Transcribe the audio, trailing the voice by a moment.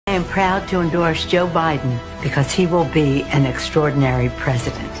proud to endorse Joe Biden because he will be an extraordinary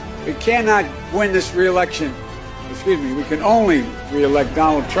president. We cannot win this re-election. We can only re-elect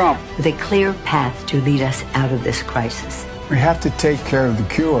Donald Trump. With a clear path to lead us out of this crisis. We have to take care of the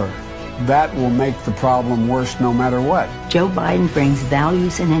cure. That will make the problem worse no matter what. Joe Biden brings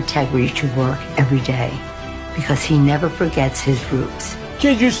values and integrity to work every day because he never forgets his roots.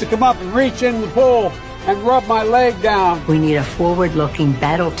 Kids used to come up and reach in the pool and rub my leg down. We need a forward-looking,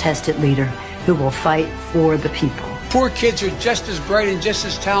 battle-tested leader who will fight for the people. Poor kids are just as bright and just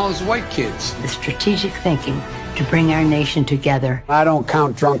as talented as white kids. The strategic thinking to bring our nation together. I don't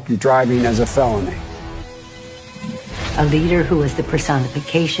count drunk driving as a felony. A leader who is the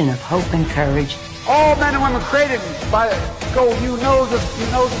personification of hope and courage. All men and women created by go, you know the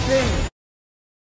thing.